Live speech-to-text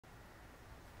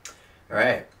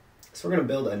Alright, so we're going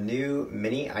to build a new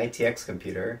mini ITX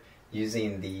computer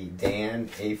using the Dan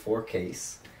A4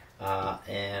 case.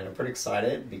 And I'm pretty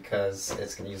excited because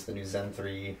it's going to use the new Zen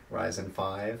 3 Ryzen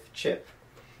 5 chip.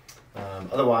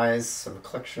 Otherwise, sort of a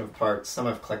collection of parts. Some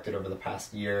I've collected over the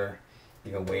past year,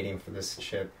 even waiting for this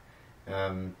chip.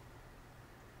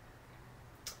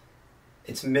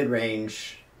 It's a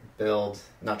mid-range build,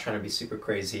 not trying to be super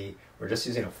crazy. We're just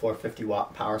using a 450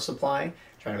 watt power supply,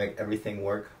 trying to make everything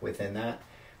work within that.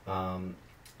 And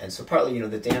so partly,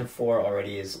 the Dan 4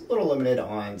 already is a little limited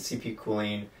on CPU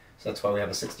cooling, so that's why we have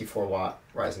a 64 watt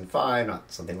Ryzen 5,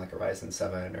 not something like a Ryzen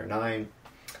 7 or 9.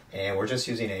 And we're just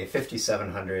using a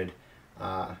 5700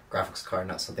 graphics card,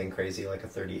 not something crazy like a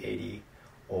 3080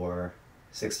 or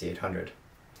 6800.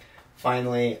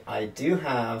 Finally, I do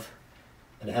have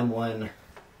an M1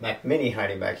 Mac Mini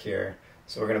hiding back here,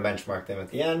 so we're going to benchmark them at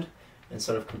the end and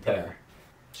sort of compare.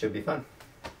 Should be fun.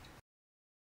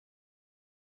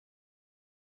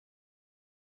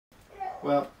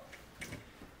 Well,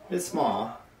 it's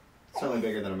small, certainly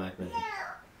bigger than a Mac Mini.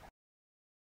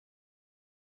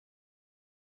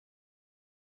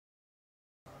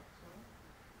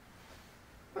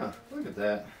 Oh, look at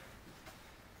that.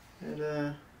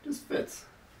 It just fits.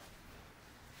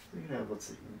 We can have, let's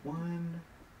see, 1,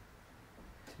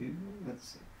 2, let's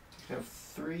see. We can have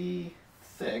 3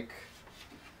 thick.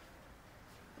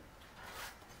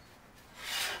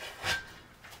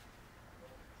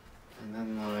 And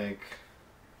then like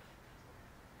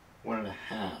 1.5.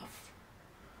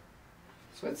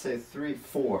 So I'd say 3,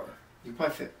 4. You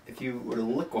probably fit, if you were to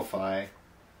liquefy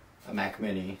a Mac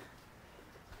Mini,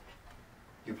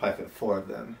 you'd probably fit 4 of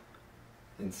them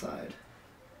inside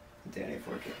the Dan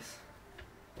A4 case.